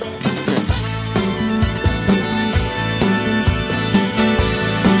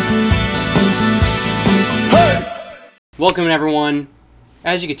Welcome, everyone.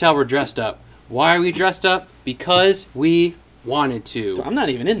 As you can tell, we're dressed up. Why are we dressed up? Because we wanted to. I'm not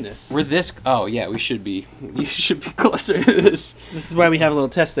even in this. We're this... Oh, yeah, we should be. You should be closer to this. This is why we have a little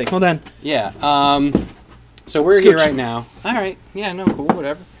test thing. Hold on. Yeah, so we're here right now. All right. Yeah, no, cool,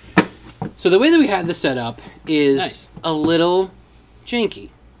 whatever. So the way that we had this set up is a little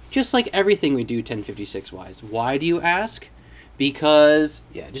janky. Just like everything we do 1056-wise. Why do you ask? Because,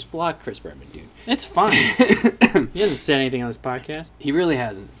 yeah, just block Chris Berman, dude. It's fine. He hasn't said anything on this podcast. He really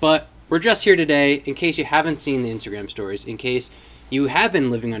hasn't. But we're just here today, in case you haven't seen the Instagram stories, in case you have been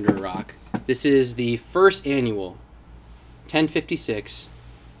living under a rock. This is the first annual 1056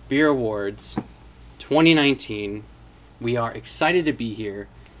 Beer Awards 2019. We are excited to be here.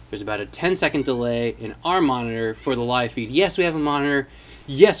 There's about a 10-second delay in our monitor for the live feed. Yes, we have a monitor.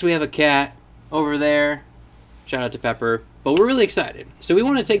 Yes, we have a cat over there. Shout out to Pepper. But we're really excited. So we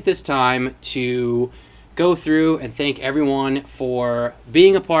want to take this time to go through and thank everyone for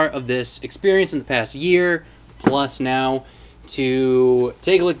being a part of this experience in the past year, plus now, to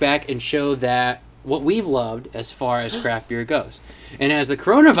take a look back and show that what we've loved as far as craft beer goes. And as the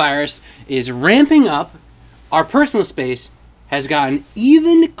coronavirus is ramping up, our personal space has gotten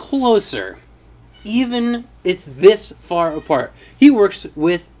even closer. Even it's this far apart. He works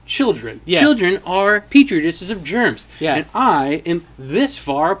with children. Yeah. Children are petri dishes of germs. Yeah. And I am this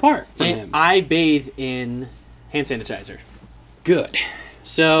far apart from him. I bathe in hand sanitizer. Good.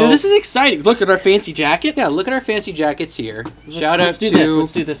 So, dude, this is exciting. Look at our fancy jackets. Yeah, look at our fancy jackets here. Let's do this.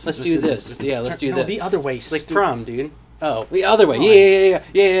 Let's do this. Let's do this. The other way. Like prom, dude. Oh, the other way.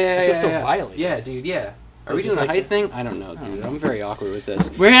 Yeah. I feel so violent. Yeah, dude, yeah. Are we doing a height thing? I don't know, dude. I'm very awkward with this.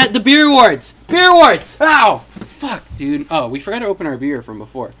 We're at the Beer Awards. Beer Awards! Ow! Fuck, dude. Oh, we forgot to open our beer from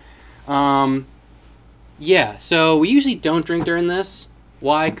before. Yeah, so we usually don't drink during this.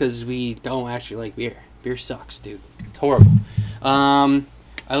 Why? Because we don't actually like beer. Beer sucks, dude. It's horrible. I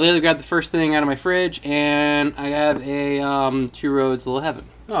literally grabbed the first thing out of my fridge, and I have a Two Roads Little Heaven.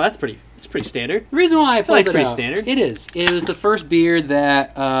 Oh, that's pretty standard. The reason why I pulled it pretty out, standard. It is. It was the first beer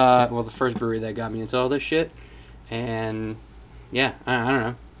that, the first brewery that got me into all this shit. And, yeah, I don't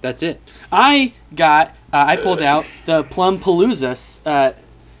know. That's it. I pulled out the Plum Palooza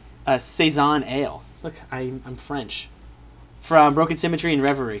Saison Ale. Look, I'm French. From Broken Symmetry and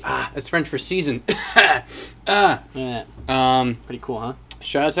Reverie. It's French for season. Yeah. Pretty cool, huh?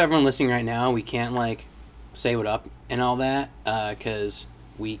 Shout out to everyone listening right now. We can't, say what up and all that, because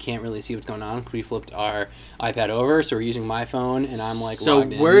we can't really see what's going on. We flipped our iPad over, so we're using my phone, and I'm, logged in. So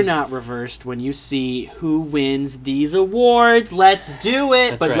we're not reversed when you see who wins these awards. Let's do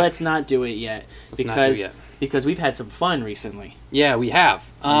it, but let's not do it yet. Because we've had some fun recently. Yeah, we have.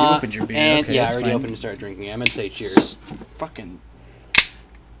 You opened your beer. And, okay, I already opened and started drinking it. I'm going to say cheers. Fucking...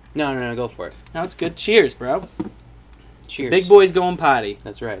 No, go for it. No, it's good. Cheers, bro. Cheers. Big boys going potty.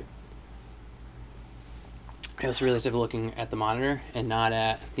 That's right. I also realized I've been looking at the monitor and not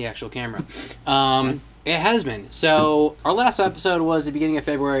at the actual camera. It has been. So, our last episode was the beginning of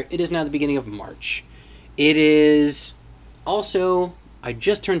February. It is now the beginning of March. It is also... I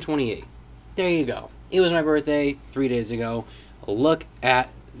just turned 28. There you go. It was my birthday 3 days ago. Look at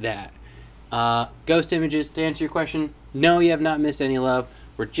that. Ghost Images, to answer your question, no, you have not missed any love.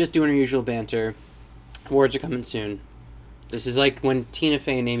 We're just doing our usual banter. Awards are coming soon. This is like when Tina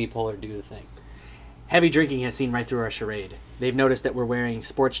Fey and Amy Poehler do the thing. Heavy Drinking has seen right through our charade. They've noticed that we're wearing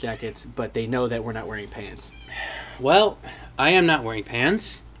sports jackets, but they know that we're not wearing pants. Well, I am not wearing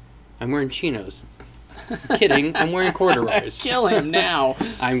pants. I'm wearing chinos. Kidding. I'm wearing corduroys. Kill him now.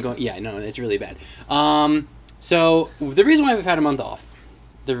 Yeah, no, it's really bad. So the reason why we've had a month off,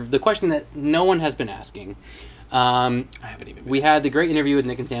 the question that no one has been asking, I haven't even. We had the great interview with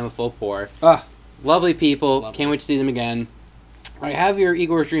Nick and Sam of Full Pour. Lovely people. Lovely. Can't wait to see them again. I have your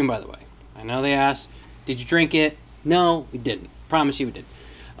Igor's Dream, by the way. I know they asked, did you drink it? No, we didn't. Promise you we did.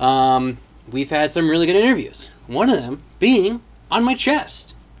 We've had some really good interviews. One of them being on my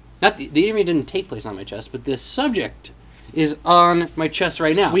chest. Not the interview didn't take place on my chest, but the subject is on my chest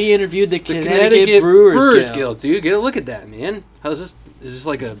right now. We interviewed the Connecticut Brewers Guild. Dude, get a look at that, man. How's this? Is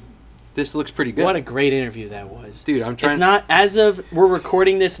this this looks pretty good. What a great interview that was. Dude, I'm trying. It's not, as of, we're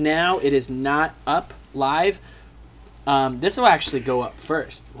recording this now, it is not up live. This will actually go up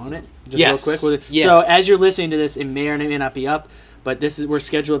first, won't it? Just real quick. Yeah. So as you're listening to this, it may or may not be up, but we're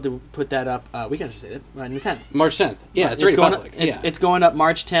scheduled to put that up. We can just say that on the 10th. March 10th. Yeah, it's already public. It's going up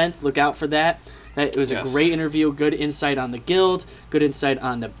March 10th. Look out for that. It was a great interview. Good insight on the guild. Good insight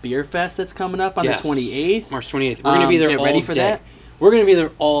on the beer fest that's coming up on the 28th. March 28th. We're going to be there all ready for day. That. We're going to be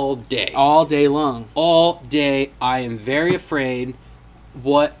there all day. All day long. All day. I am very afraid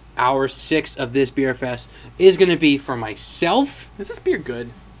what hour 6 of this beer fest is going to be for myself. Is this beer good?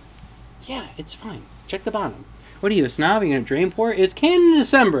 Yeah, it's fine. Check the bottom. What are you, a snob? Are you going to drain pour it? It's canned in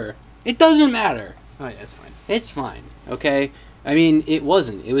December. It doesn't matter. Oh, yeah, it's fine. It's fine, okay? I mean, it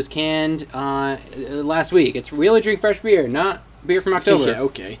wasn't. It was canned last week. It's we only drink fresh beer, not beer from October. Yeah,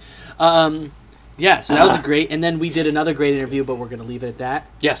 okay. Yeah, so that was a great, and then we did another great interview, but we're going to leave it at that.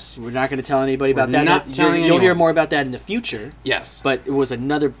 Yes. We're not going to tell anybody about that. not telling You'll hear anyone. more about that in the future. Yes. But it was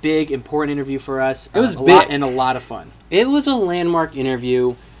another big, important interview for us. It was a big. lot and a lot of fun. It was a landmark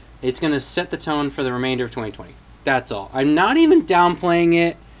interview. It's going to set the tone for the remainder of 2020. That's all. I'm not even downplaying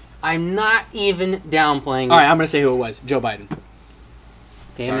it. All right, I'm going to say who it was. Joe Biden.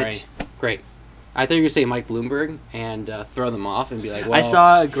 Damn it. Great. I thought you were going to say Mike Bloomberg and throw them off and be like, well... I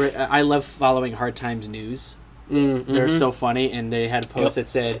saw a great... I love following Hard Times News. Mm-hmm. They're so funny, and they had a post that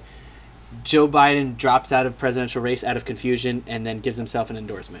said, Joe Biden drops out of presidential race out of confusion and then gives himself an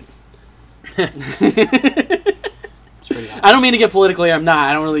endorsement. It's pretty awesome. I don't mean to get political here. I'm not.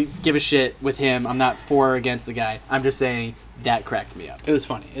 I don't really give a shit with him. I'm not for or against the guy. I'm just saying that cracked me up. It was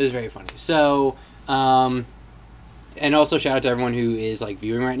funny. It was very funny. So, and also shout out to everyone who is like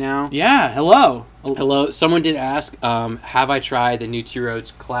viewing right now. Yeah, hello. Hello. Someone did ask, have I tried the new Two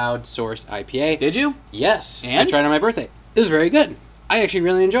Roads Cloud Source IPA? Did you? Yes. And? I tried it on my birthday. It was very good. I actually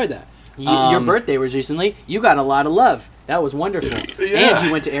really enjoyed that. Your birthday was recently. You got a lot of love. That was wonderful. Yeah. And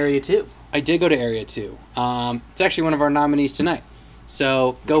you went to Area 2. I did go to Area 2. It's actually one of our nominees tonight.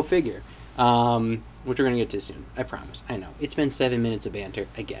 So, go figure. Which we're going to get to soon. I promise. I know. It's been 7 minutes of banter.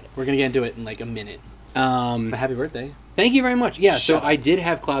 I get it. We're going to get into it in like a minute. But happy birthday. Thank you very much. Yeah, Shut so up. I did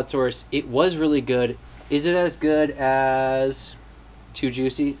have Cloud Source. It was really good. Is it as good as Too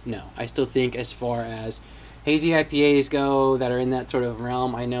Juicy? No. I still think as far as hazy IPAs go that are in that sort of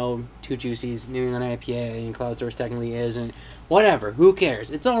realm, I know Too Juicy's New England IPA and Cloud Source technically is, and whatever. Who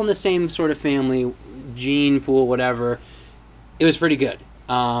cares? It's all in the same sort of family, gene pool, whatever. It was pretty good.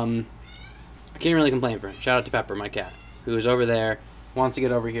 I can't really complain for him. Shout out to Pepper, my cat, who is over there, wants to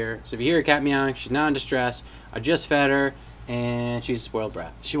get over here. So if you hear a cat meowing, she's not in distress. I just fed her, and she's a spoiled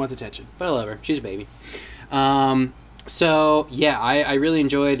brat. She wants attention. But I love her. She's a baby. So, yeah, I really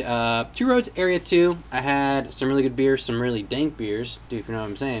enjoyed Two Roads Area 2. I had some really good beers, some really dank beers, dude, if you know what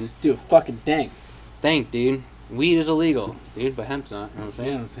I'm saying. Dude, fucking dang. Dank, dude. Weed is illegal, dude, but hemp's not. You know what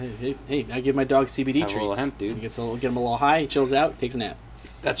I'm saying? Yeah, hey, I give my dog CBD Have a treats. little hemp, dude. He gets get him a little high, he chills out, takes a nap.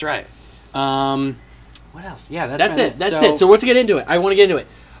 That's right. What else? Yeah, That's it. That's it. So let's get into it. I want to get into it.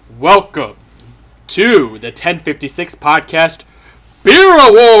 Welcome to the 1056 Podcast Beer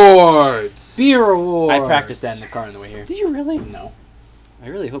Awards. Beer Awards. I practiced that in the car on the way here. Did you really? No. I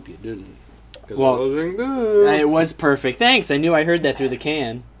really hope you didn't. 'Cause Well, it wasn't good. It was perfect. Thanks. I knew I heard that through the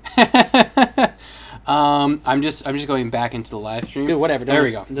can. I'm just going back into the live stream. Good, whatever. There we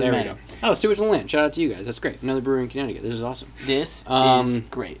Doesn't go. There we matter. go. Oh, Stewart's and Land. Shout out to you guys. That's great. Another brewery in Connecticut. This is awesome. This Um, is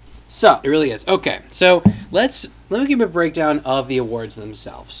great. So, It really is. Okay, so let me give a breakdown of the awards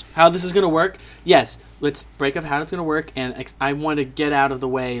themselves. how this is going to work? Yes, let's break up how it's going to work, and I want to get out of the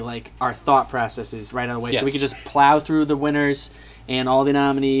way, like, our thought processes right out of the way, so we can Yes. just plow through the winners and all the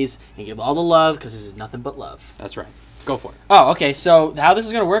nominees and give all the love, because this is nothing but love. That's right. Go for it. Oh, okay, so how this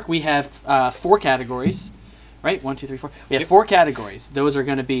is going to work, we have 4 categories, right? 1, 2, 3, 4. We have 4 categories. Those are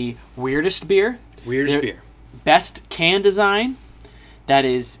going to be weirdest beer, Weirdest There- beer. best can design, that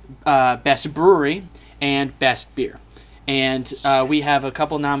is best brewery, and best beer. And we have a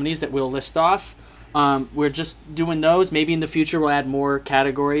couple nominees that we'll list off. We're just doing those. Maybe in the future we'll add more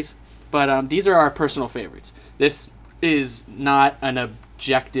categories. But these are our personal favorites. This is not an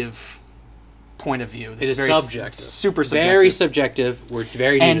objective point of view. This It is very subjective. super subjective. Very subjective. We're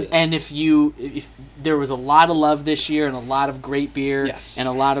very new to this. And if there was a lot of love this year and a lot of great beer Yes. and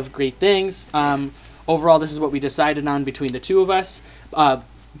a lot of great things, overall this is what we decided on between the two of us.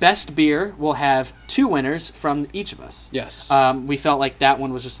 Best beer will have 2 winners from each of us. Yes. We felt like that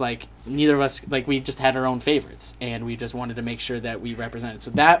one was just like neither of us, like we just had our own favorites and we just wanted to make sure that we represented.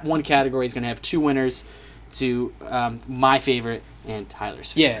 So that one category is going to have 2 winners to my favorite and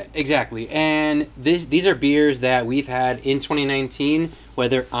Tyler's favorite. Yeah, exactly. And these are beers that we've had in 2019,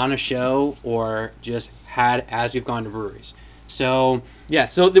 whether on a show or just had as we've gone to breweries. So Yeah,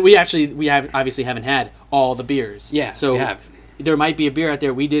 so we obviously haven't had all the beers. Yeah, so we haven't. there might be a beer out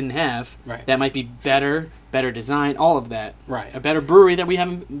there we didn't have. Right. That might be better design, all of that. Right. A better brewery that we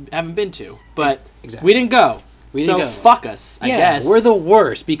haven't been to, but Exactly. we didn't go. We so didn't go. fuck us, I guess. we're the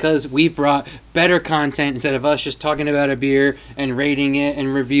worst because we brought better content instead of us just talking about a beer and rating it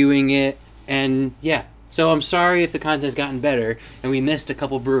and reviewing it. And yeah, so I'm sorry if the content's gotten better and we missed a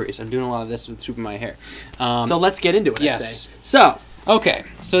couple breweries. I'm doing a lot of this with swooping my hair. So let's get into it. yes. I say. So Okay,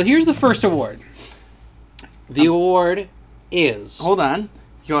 so here's the first award. The award is... Hold on.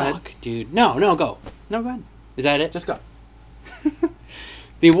 Go ahead. Fuck, dude. No, go. No, go ahead. Is that it? Just go.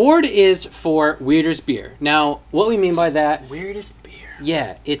 The award is for weirdest beer. Now, what we mean by that... Weirdest beer.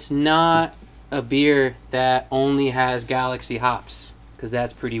 Yeah, it's not a beer that only has Galaxy hops, because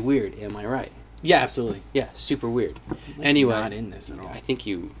that's pretty weird. Am I right? Yeah, absolutely. Yeah, super weird. Anyway, Not in this at all. I think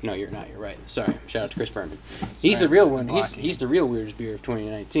you. No, you're not. You're right. Sorry. Shout out to Chris Berman. He's the real one. He's the real weirdest beer of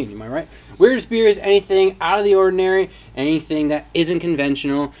 2019. Am I right? Weirdest beer is anything out of the ordinary, anything that isn't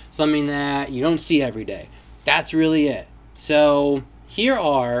conventional, something that you don't see every day. That's really it. So here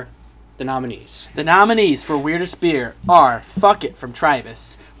are the nominees. The nominees for weirdest beer are Fuck It from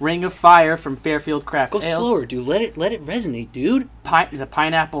Tribus, Ring of Fire from Fairfield Craft Go Ales, slower, dude. Let it resonate, dude. the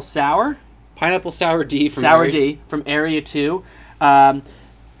Pineapple Sour, Pineapple Sour D from Sour Area- D from Area 2,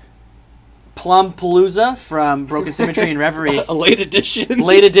 Plum Palooza from Broken Symmetry and Reverie. A late edition.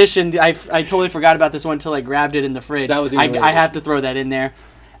 Late edition. I totally forgot about this one until I grabbed it in the fridge. That was I even late have to throw that in there.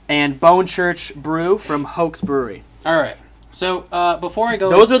 And Bone Church Brew from Hoax Brewery. All right. So before I go,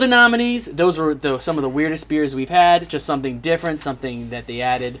 Those are the nominees. Those were some of the weirdest beers we've had. Just something different, something that they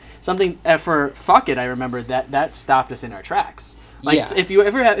added. Something for Fuck It, I remember that stopped us in our tracks. Like Yeah.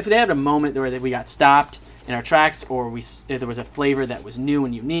 if they had a moment where we got stopped in our tracks, or if there was a flavor that was new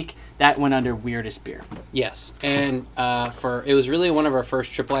and unique, that went under weirdest beer. Yes, and it was really one of our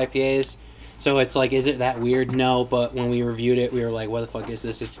first triple IPAs. So it's like, is it that weird? No, but when we reviewed it, we were like, what the fuck is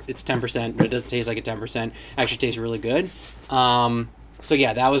this? It's 10%, but it doesn't taste like a 10%. Actually tastes really good. So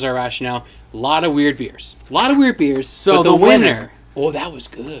yeah, that was our rationale. A lot of weird beers. So but the winner. Oh, that was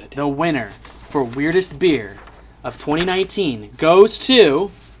good. The winner for weirdest beer of 2019 goes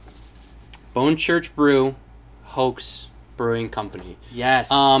to Bone Church Brew, Hoax Brewing Company. yes.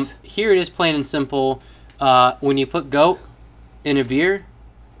 Here it is, plain and simple. When you put goat in a beer,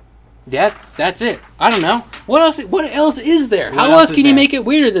 that's it. I don't know. What else is there? How else can you make it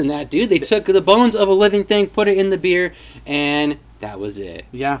weirder than that, dude? They took the bones of a living thing, put it in the beer, and that was it.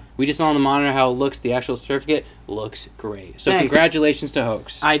 Yeah. We just saw on the monitor how it looks. The actual certificate looks great. So Thanks. congratulations to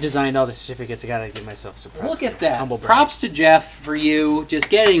Hoax. I designed all the certificates. I gotta give myself some props. Look at that. Humble brag. Props to Jeff for you just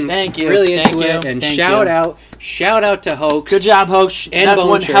getting Thank you. really Thank into you. it. And Thank shout you. out to Hoax. Good job, Hoax. And That's Bone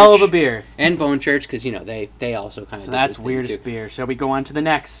one Church. hell of a beer. And Bone Church, because they also kind of. So that's weirdest beer. Shall we go on to the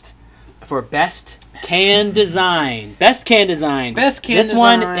next for best can design? Best can design. Best can This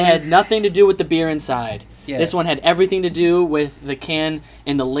one design. had nothing to do with the beer inside. Yeah. This one had everything to do with the can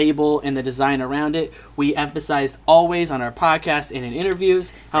and the label and the design around it. We emphasized always on our podcast and in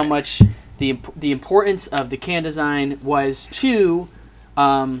interviews how much the importance of the can design was to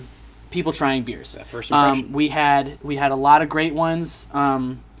people trying beers. That first impression. We had a lot of great ones.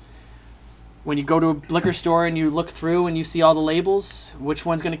 When you go to a liquor store and you look through and you see all the labels, which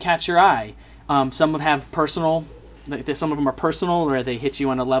one's going to catch your eye? Some of them have personal. Some of them are personal, or they hit you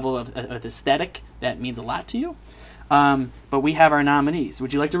on a level of aesthetic that means a lot to you. But we have our nominees.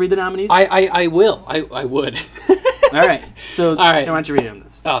 Would you like to read the nominees? I will. I would. All right. So, All right. why don't you read them?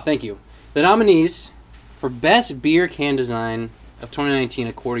 Oh, thank you. The nominees for Best Beer Can Design of 2019,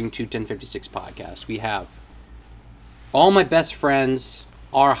 according to 1056 Podcast, we have All My Best Friends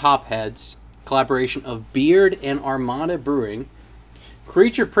Are Hopheads, collaboration of Beard and Armada Brewing,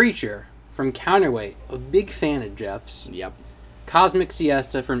 Creature Preacher from Counterweight, a big fan of Jeff's. Yep. Cosmic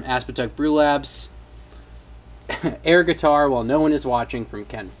Siesta from Aspetuck Brew Labs. Air Guitar While No One Is Watching from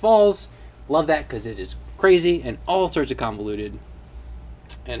Ken Falls. Love that because it is crazy and all sorts of convoluted.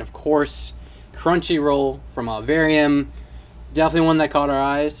 And of course, Crunchyroll from Alvarium. Definitely one that caught our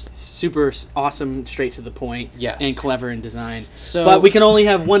eyes. Super awesome, straight to the point. Yes. And clever in design. So, But we can only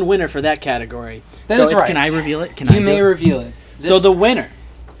have one winner for that category. That so is right. Can I reveal it? Can You I may do it? reveal it. So the winner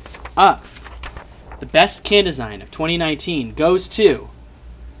of the best can design of 2019 goes to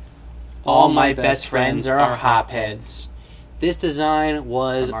All My Best Friends Are Hopheads. This design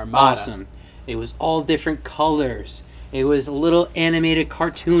was From Armada. awesome. It was all different colors. It was a little animated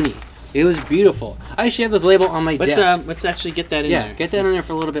cartoony. It was beautiful. I actually have this label on my desk. Let's actually get that in Yeah, there. get that in there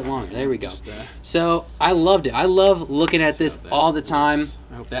for a little bit longer. There we go. Just, So I loved it. I love looking at this so that all the time. looks-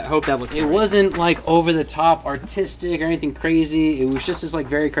 I hope that looks It right. wasn't like over the top artistic or anything crazy. It was just this like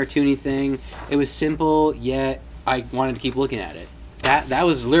very cartoony thing. It was simple, yet I wanted to keep looking at it. That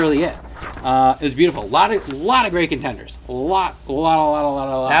was literally it. It was beautiful. A lot of great contenders. A lot.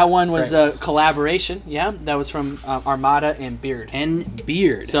 That one was great a ones. collaboration. Yeah, that was from Armada and Beard. And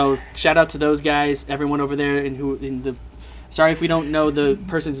Beard. So shout out to those guys, everyone over there, and who in the. Sorry if we don't know the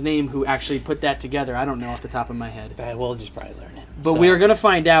person's name who actually put that together. I don't know off the top of my head. We'll just probably learn it. But So, we are gonna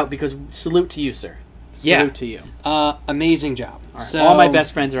find out because salute to you, sir. Salute to you. Amazing job. All, right. So, All my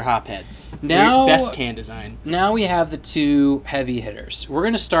best friends are hopheads. Now- Best can design. Now we have the two heavy hitters. We're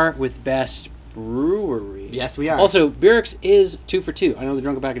going to start with best brewery. Yes, we are. Also, Beerix is 2 for 2. I know the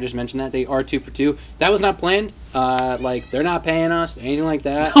Drunken Packer just mentioned that. They are 2 for 2. That was not planned. They're not paying us, anything like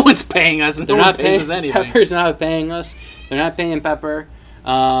that. No one's paying us. They're No not one pays paying us anything. Pepper's not paying us. They're not paying Pepper.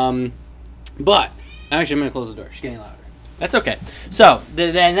 But actually, I'm going to close the door. She's getting louder. That's okay. So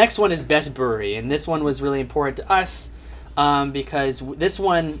the next one is best brewery, and this one was really important to us because this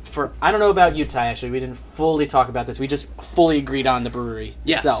one I don't know about you, Ty. Actually, we didn't fully talk about this. We just fully agreed on the brewery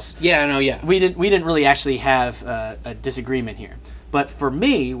itself. Yeah. No. Yeah. We didn't really actually have a disagreement here. But for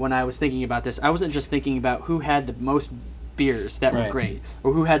me, when I was thinking about this, I wasn't just thinking about who had the most beers that were Right. great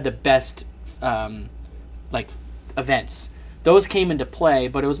or who had the best events. Those came into play,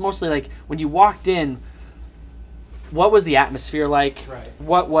 but it was mostly like when you walked in, what was the atmosphere like? Right.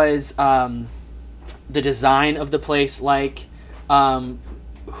 What was the design of the place like?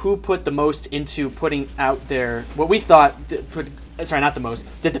 Who put the most into putting out their what we thought did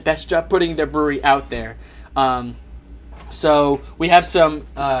the best job putting their brewery out there. So we have some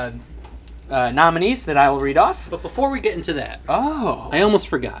nominees that I will read off. But before we get into that, Oh, I almost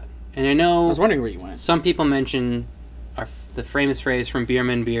forgot. And I know I was wondering where you went. some people mention the famous phrase from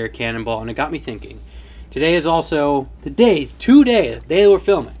Beerman Beer, Cannonball, and it got me thinking. Today is also the day we're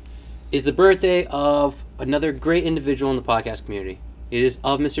filming, is the birthday of another great individual in the podcast community. It is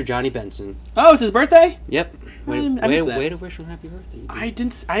of Mr. Johnny Benson. Oh, it's his birthday? Yep. I missed that. Way to wish him happy birthday. I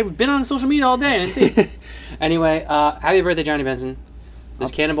didn't. I've been on social media all day. I didn't see it. Anyway, happy birthday, Johnny Benson.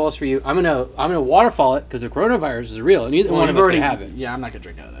 This Cannonball is for you. I'm gonna waterfall it because the coronavirus is real, and neither one of us can have it. Yeah, I'm not gonna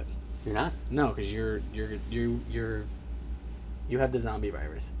drink out of that. You're not. No, because you have the zombie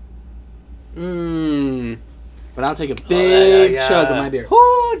virus. Mmm. But I'll take a big yeah. chug of my beer.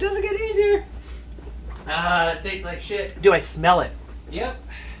 Ooh, it doesn't get easier. It tastes like shit. Do I smell it? Yep.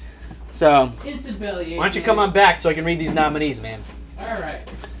 So Instant belly. why don't you come on back so I can read these nominees, man? All right.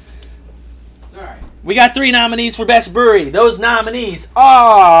 Sorry. We got 3 nominees for Best Brewery. Those nominees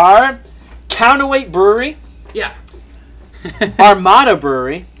are Counterweight Brewery, Yeah. Armada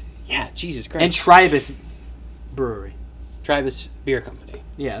Brewery, Yeah. Jesus and Christ. Tribus Brewery. Tribus Beer Company.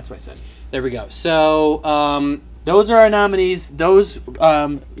 Yeah, that's what I said. There we go. So, Those are our nominees. Those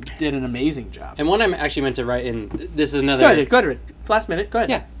did an amazing job. and one I'm actually meant to write in. This is another. Go ahead. Last minute. Go ahead.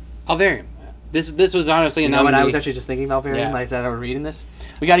 Yeah. Alvarium. This was honestly a You know nominee. what? I was actually just thinking about Valvarium. Yeah. Like I said, I was reading this.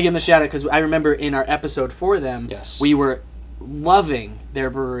 We got to give them a shout out because I remember in our episode for them, Yes. we were loving their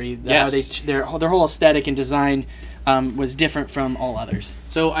brewery. Yes. How their whole aesthetic and design was different from all others.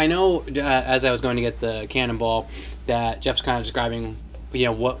 So I know as I was going to get the Cannonball that Jeff's kind of describing,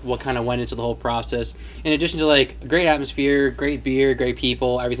 what kind of went into the whole process. In addition to like great atmosphere, great beer, great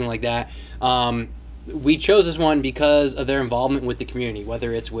people, everything like that. We chose this one because of their involvement with the community,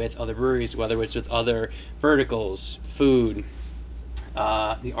 whether it's with other breweries, whether it's with other verticals, food,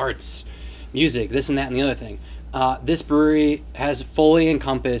 the arts, music, this and that and the other thing. This brewery has fully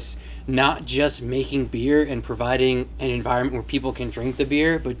encompassed not just making beer and providing an environment where people can drink the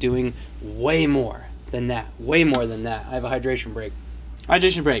beer, but doing way more than that. Way more than that. I have a hydration break.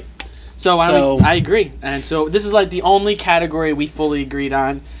 Hydration break. So I agree. And so this is like the only category we fully agreed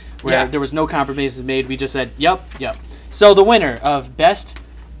on where there was no compromises made. We just said, yep. So the winner of Best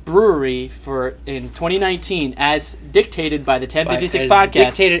Brewery in 2019, as dictated by the 1056 As podcast,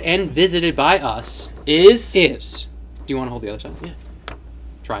 dictated and visited by us, is do you want to hold the other side? Yeah.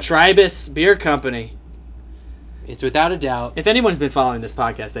 Tribus Beer Company. It's without a doubt. If anyone's been following this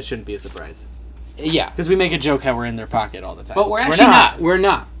podcast, that shouldn't be a surprise. Yeah. Because we make a joke how we're in their pocket all the time. But we're actually not. We're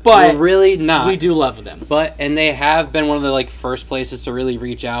not. But we're really not. We do love them. And they have been one of the first places to really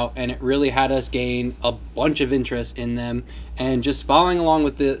reach out, and it really had us gain a bunch of interest in them, and just following along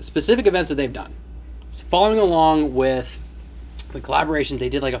with the specific events that they've done. So following along with the collaborations, they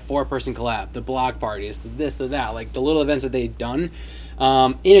did like a 4-person collab, the block parties, this, the that, like the little events that they've done.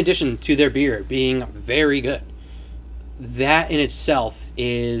 In addition to their beer being very good, that in itself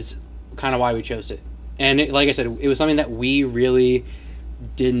is kind of why we chose it. And like I said, it was something that we really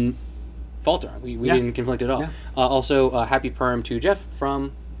didn't falter on. We didn't conflict at all. Yeah. Also, happy perm to Jeff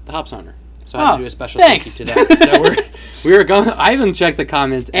from the Hops Hunter. So I have to do a special thanks. thank you to that. So we were going. I haven't checked the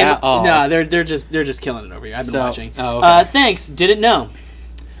comments at all. No, they're just killing it over here. I've been watching. Oh, okay. Thanks. Didn't know.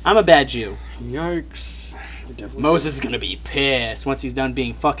 I'm a bad Jew. Yikes. Moses is gonna be pissed once he's done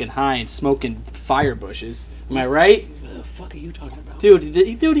being fucking high and smoking fire bushes. Am I right? What the fuck are you talking about?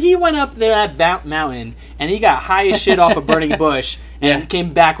 Dude, he went up there that mountain and he got high as shit off a burning bush and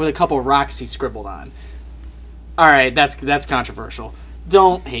came back with a couple rocks he scribbled on. All right, that's controversial.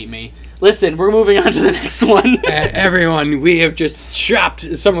 Don't hate me. Listen, we're moving on to the next one. And everyone, we have just chopped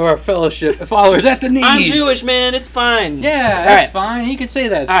some of our fellowship followers at the knees. I'm Jewish, man. It's fine. Yeah, that's fine. He can say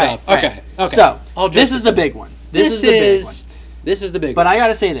that stuff. All Okay. right. So, this is the big one. This is the big one. But I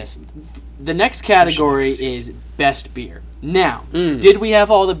gotta say this. The next category is best beer. Now, did we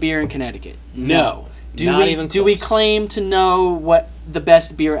have all the beer in Connecticut? No. Do we claim to know what the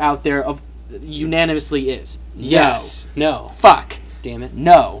best beer out there unanimously is? Yes. No. Fuck. Damn it.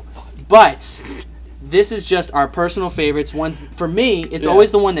 No. But this is just our personal favorites. Ones for me, it's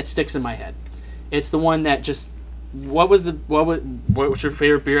always the one that sticks in my head. It's the one that just what's your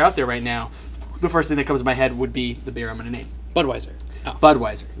favorite beer out there right now? The first thing that comes to my head would be the beer I'm going to name. Budweiser. Oh.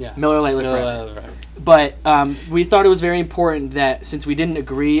 Budweiser. Yeah. Miller Lite Forever. But we thought it was very important that since we didn't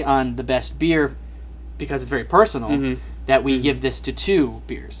agree on the best beer because it's very personal, that we give this to 2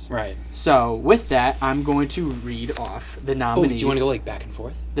 beers. Right. So with that, I'm going to read off the nominees. Oh, do you want to go like back and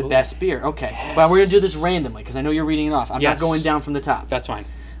forth? The best beer. Okay. Yes. But we're going to do this randomly because I know you're reading it off. I'm not going down from the top. That's fine.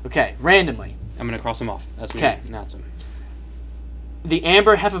 Okay. Randomly. I'm going to cross them off. That's okay. Not some. The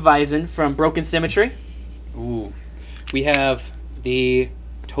Amber Hefeweizen from Broken Symmetry. Ooh. We have the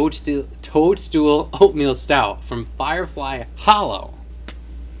Toadstool Oatmeal Stout from Firefly Hollow.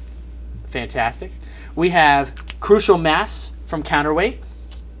 Fantastic. We have Crucial Mass from Counterweight.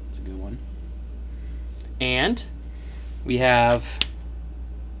 That's a good one. And we have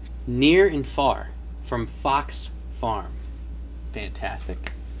Near and Far from Fox Farm.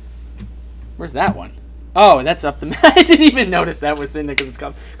 Fantastic. Where's that one? Oh, that's up the... I didn't even notice that was in there because it's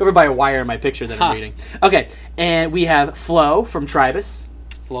covered by a wire in my picture that I'm reading. Okay, and we have Flo from Tribus.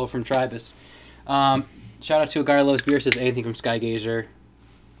 Flo from Tribus. Shout out to a guy who loves beer, says anything from Skygazer.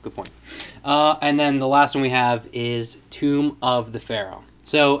 Good point. And then the last one we have is Tomb of the Pharaoh.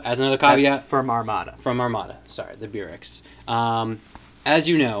 So, as another caveat... That's from Armada. From Armada. Sorry, the Beerix. As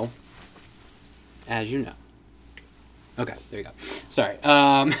you know... Okay, there you go. Sorry.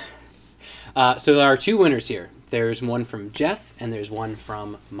 So there are 2 winners here. There's one from Jeff, and there's one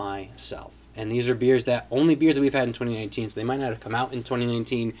from myself. And these are only beers that we've had in 2019, so they might not have come out in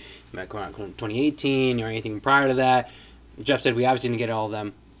 2019. They might come out in 2018 or anything prior to that. Jeff said we obviously didn't get all of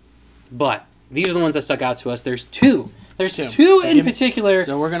them. But these are the ones that stuck out to us. There's 2. There's 2 in particular.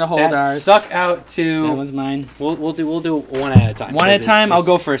 So we're going to hold ours. Stuck out to... That one's mine. We'll do one at a time. One at a time? I'll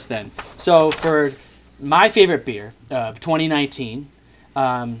go first then. So for my favorite beer of 2019...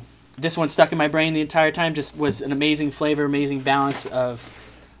 this one stuck in my brain the entire time. Just was an amazing flavor, amazing balance of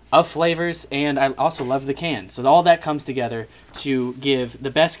flavors, and I also love the can. So all that comes together to give the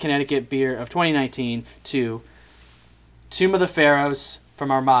best Connecticut beer of 2019 to Tomb of the Pharaohs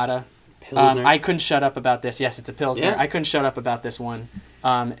from Armada. I couldn't shut up about this. Yes, it's a Pilsner. Yeah. I couldn't shut up about this one.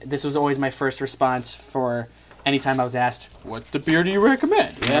 This was always my first response for anytime I was asked, what the beer do you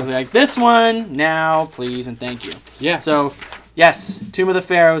recommend? Yeah. I was like, this one, now, please, and thank you. Yeah. So... yes, Tomb of the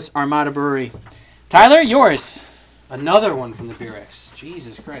Pharaohs, Armada Brewery. Tyler, yours. Another one from the Beerix.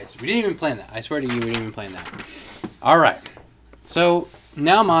 Jesus Christ. We didn't even plan that. I swear to you, we didn't even plan that. All right. So,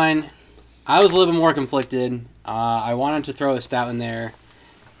 now mine. I was a little bit more conflicted. I wanted to throw a stout in there.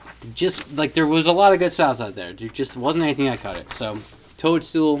 Just, there was a lot of good stouts out there. There just wasn't anything that cut it. So,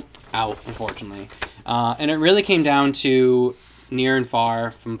 Toadstool out, unfortunately. And it really came down to... Near and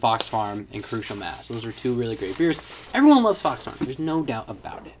Far from Fox Farm and Crucial Mass. Those are 2 really great beers. Everyone loves Fox Farm. There's no doubt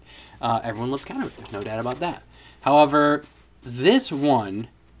about it. Everyone loves Counterweight. There's no doubt about that. However, this one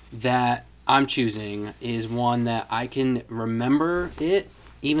that I'm choosing is one that I can remember it,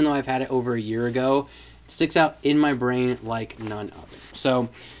 even though I've had it over a year ago. It sticks out in my brain like none other. So,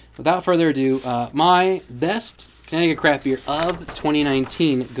 without further ado, my best Connecticut craft beer of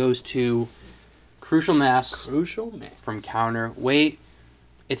 2019 goes to... Crucial Mass from Counterweight.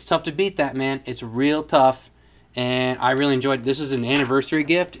 It's tough to beat that, man. It's real tough, and I really enjoyed it. This is an anniversary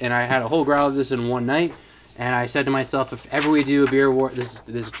gift, and I had a whole growler of this in one night, and I said to myself, if ever we do a beer award, this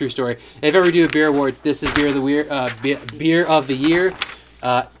is a true story, if ever we do a beer award, this is beer of the year.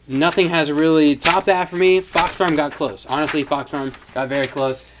 Nothing has really topped that for me. Fox Farm got close. Honestly, Fox Farm got very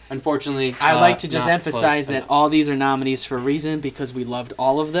close. Unfortunately, I'd like to just emphasize that all these are nominees for a reason because we loved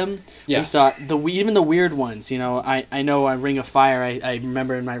all of them. Yes. We thought even the weird ones. I know on Ring of Fire. I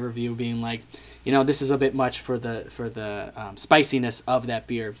remember in my review being like, this is a bit much for the spiciness of that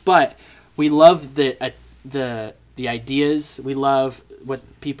beer. But we love the ideas. We love what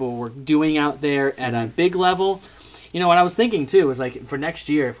people were doing out there at a big level. What I was thinking too was for next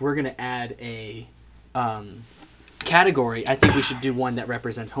year, if we're gonna add a category, I think we should do one that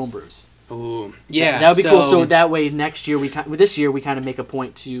represents homebrews. Ooh, yeah, that would be cool. So that way, next year this year we kind of make a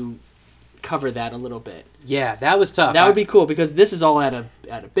point to cover that a little bit. Yeah, that was tough. That would be cool because this is all at a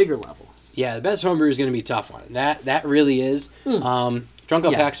bigger level. Yeah, the best homebrew is going to be a tough one. That really is. Drunk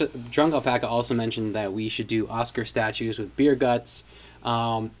Alpaca also mentioned that we should do Oscar statues with beer guts.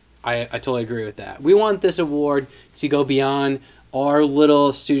 I totally agree with that. We want this award to go beyond our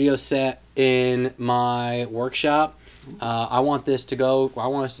little studio set in my workshop. I want us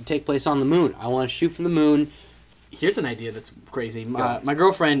to take place on the moon. I want to shoot from the moon. Here's an idea that's crazy. My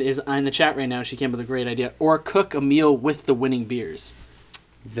girlfriend is in the chat right now. She came up with a great idea. Or cook a meal with the winning beers.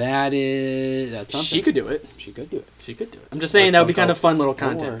 That's something. She could do it. She could do it. I'm just saying that would be kind of fun little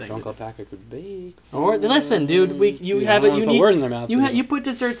content thing. Drunk Alpaca could bake. Or listen, dude, you words in their mouth. You put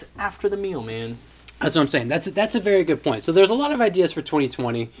desserts after the meal, man. That's what I'm saying. That's a very good point. So there's a lot of ideas for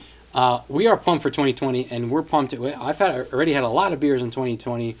 2020. We are pumped for 2020, and we're pumped. I've already had a lot of beers in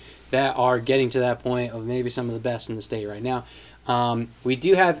 2020 that are getting to that point of maybe some of the best in the state right now. We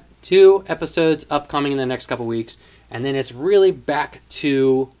do have 2 episodes upcoming in the next couple weeks, and then it's really back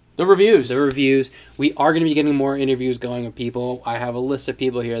to the reviews. We are going to be getting more interviews going with people. I have a list of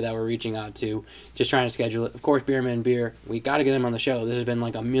people here that we're reaching out to, just trying to schedule it. Of course, Beerman Beer, we got to get him on the show. This has been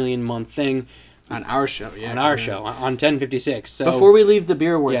like a million-month thing. On our show, yeah. On 1056. So before we leave the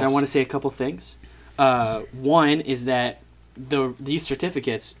beer awards, yes. I want to say a couple things. One is that these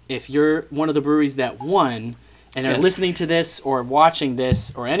certificates, if you're one of the breweries that won and are listening to this or watching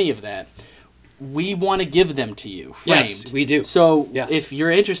this or any of that, we want to give them to you framed. Yes, we do. So if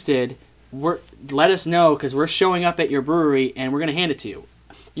you're interested, let us know because we're showing up at your brewery and we're going to hand it to you.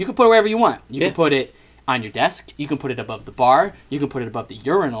 You can put it wherever you want. You can put it on your desk. You can put it above the bar. You can put it above the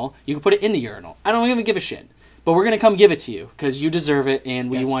urinal. You can put it in the urinal. I don't even give a shit. But we're going to come give it to you because you deserve it and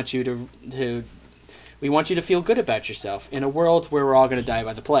we want you to we want you to feel good about yourself in a world where we're all going to die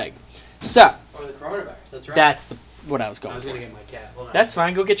by the plague. So, or the coronavirus. That's right. That's what I was going for. I was going to get my cat. Hold on. That's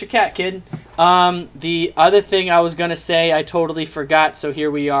fine. Go get your cat, kid. The other thing I was going to say, I totally forgot, so here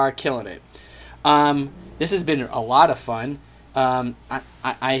we are killing it. This has been a lot of fun.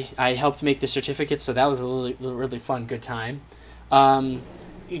 I helped make the certificates, so that was a really fun, good time.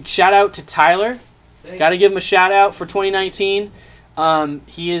 Shout out to Tyler. Got to give him a shout out for 2019.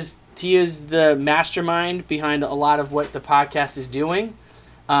 He is the mastermind behind a lot of what the podcast is doing.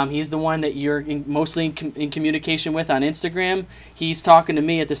 He's the one that you're mostly in communication with on Instagram. He's talking to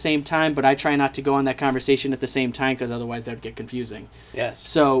me at the same time, but I try not to go on that conversation at the same time because otherwise that would get confusing. Yes.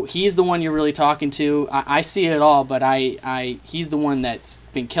 So he's the one you're really talking to. I see it all, but he's the one that's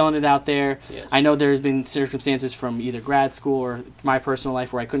been killing it out there. Yes. I know there's been circumstances from either grad school or my personal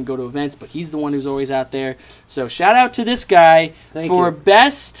life where I couldn't go to events, but he's the one who's always out there. So shout out to this guy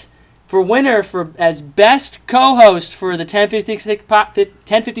for winner as best co-host for the 1056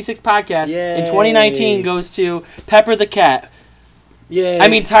 podcast in 2019 goes to Pepper the Cat. Yay. I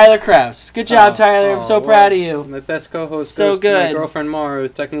mean Tyler Krause. Good job, Tyler. I'm so proud of you. My best co-host so goes good. to my girlfriend Mara,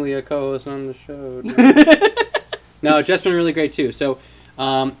 who's technically a co-host on the show. No, Jeff's been really great too. So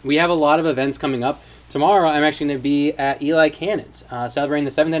we have a lot of events coming up. Tomorrow, I'm actually going to be at Eli Cannon's, celebrating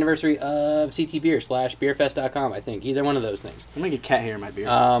the 7th anniversary of CT Beer / beerfest.com, I think. Either one of those things. I'm going to get cat hair in my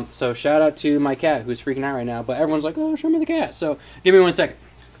beer. So shout out to my cat, who's freaking out right now. But everyone's like, oh, show me the cat. So give me 1 second.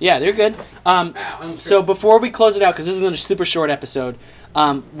 Yeah, they're good. So before we close it out, because this is a super short episode,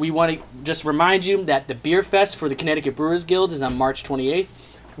 we want to just remind you that the Beer Fest for the Connecticut Brewers Guild is on March 28th.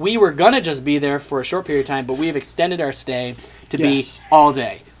 We were going to just be there for a short period of time, but we have extended our stay to be all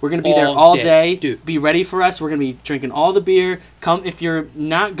day. We're going to be there all day. Dude. Be ready for us. We're going to be drinking all the beer. Come if you're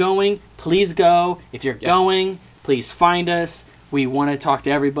not going, please go. If you're going, please find us. We want to talk to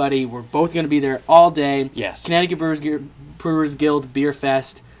everybody. We're both going to be there all day. Yes. Connecticut Brewers Guild Beer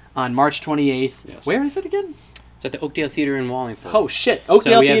Fest on March 28th. Yes. Where is it again? It's at the Oakdale Theater in Wallingford. Oh, shit.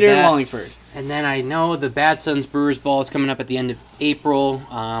 Oakdale Theater in Wallingford. And then I know the Bad Sons Brewers Ball is coming up at the end of April.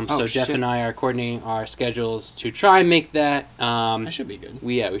 So Jeff and I are coordinating our schedules to try and make that. That should be good.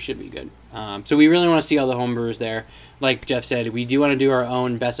 We should be good. So we really want to see all the homebrewers there. Like Jeff said, we do want to do our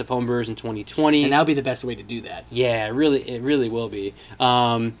own Best of Homebrewers in 2020. And that'll be the best way to do that. Yeah, it really will be.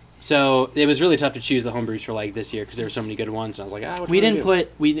 So it was really tough to choose the homebrews for like this year because there were so many good ones. And I was like, we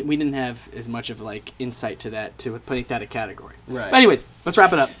didn't have as much of like insight to that to put that a category. Right. But anyways, let's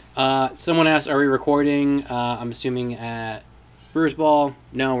wrap it up. Someone asked, are we recording? I'm assuming at Brewers Ball.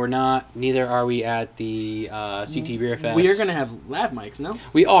 No, we're not. Neither are we at the CT Beer Fest. We are going to have lav mics, no?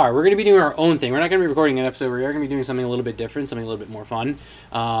 We are. We're going to be doing our own thing. We're not going to be recording an episode. We are going to be doing something a little bit different, something a little bit more fun.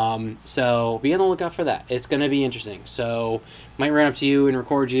 So be on the lookout for that. It's going to be interesting. So might run up to you and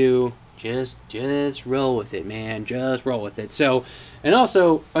record you just roll with it, man. Just roll with it. So, and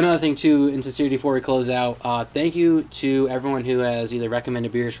also another thing too, in sincerity before we close out, thank you to everyone who has either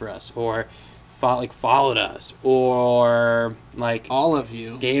recommended beers for us or followed us or like all of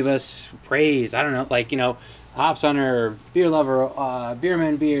you gave us praise. I don't know, like, you know, Hops Hunter, Beer Lover,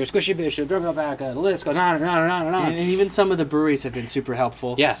 Beerman Beer, Squishy Bishop, Drunk Alpaca, the list goes on and on and on and on. And even some of the breweries have been super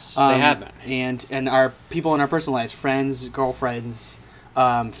helpful. Yes, they have been. And our people in our personal lives, friends, girlfriends,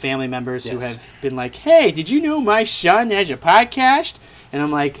 family members who have been like, hey, did you know my son has a podcast? And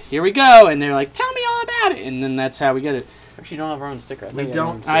I'm like, here we go. And they're like, tell me all about it. And then that's how we get it. Actually, you don't have our own sticker. We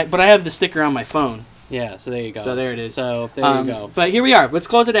don't. But I have the sticker on my phone. Yeah, so there you go. So there it is. So there you go. But here we are. Let's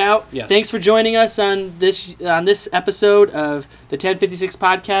close it out. Yes. Thanks for joining us on this episode of the 1056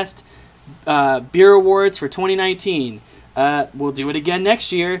 podcast Beer Awards for 2019. We'll do it again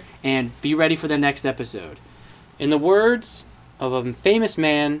next year, and be ready for the next episode. In the words of a famous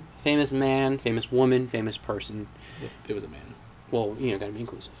man, famous woman, famous person. It was a man. Well, you know, gotta be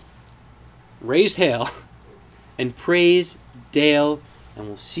inclusive. Raise hail and praise Dale. And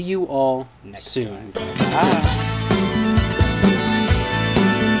we'll see you all Next soon. time. Bye.